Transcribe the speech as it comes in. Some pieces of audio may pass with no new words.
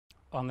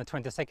On the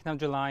 22nd of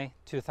July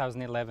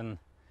 2011,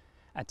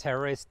 a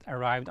terrorist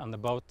arrived on the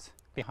boat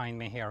behind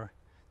me here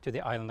to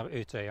the island of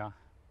Utoya.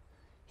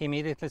 He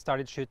immediately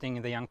started shooting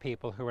the young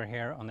people who were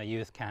here on a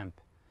youth camp,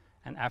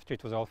 and after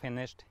it was all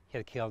finished, he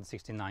had killed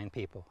 69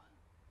 people.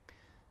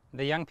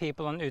 The young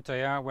people on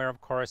Utoya were of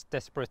course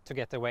desperate to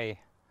get away.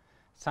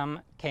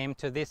 Some came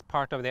to this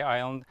part of the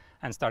island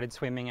and started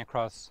swimming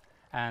across,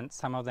 and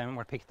some of them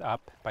were picked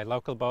up by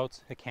local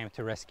boats who came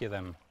to rescue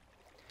them.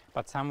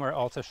 But some were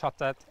also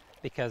shot at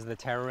because the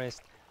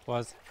terrorist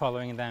was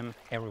following them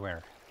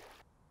everywhere.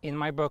 In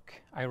my book,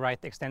 I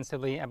write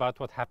extensively about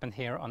what happened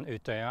here on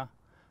Utoya,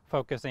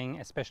 focusing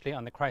especially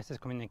on the crisis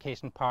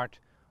communication part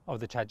of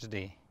the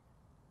tragedy.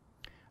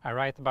 I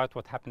write about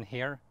what happened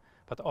here,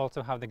 but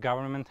also how the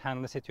government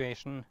handled the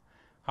situation,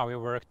 how we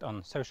worked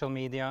on social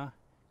media,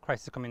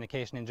 crisis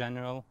communication in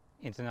general,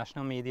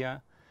 international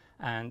media,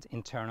 and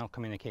internal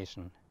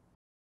communication.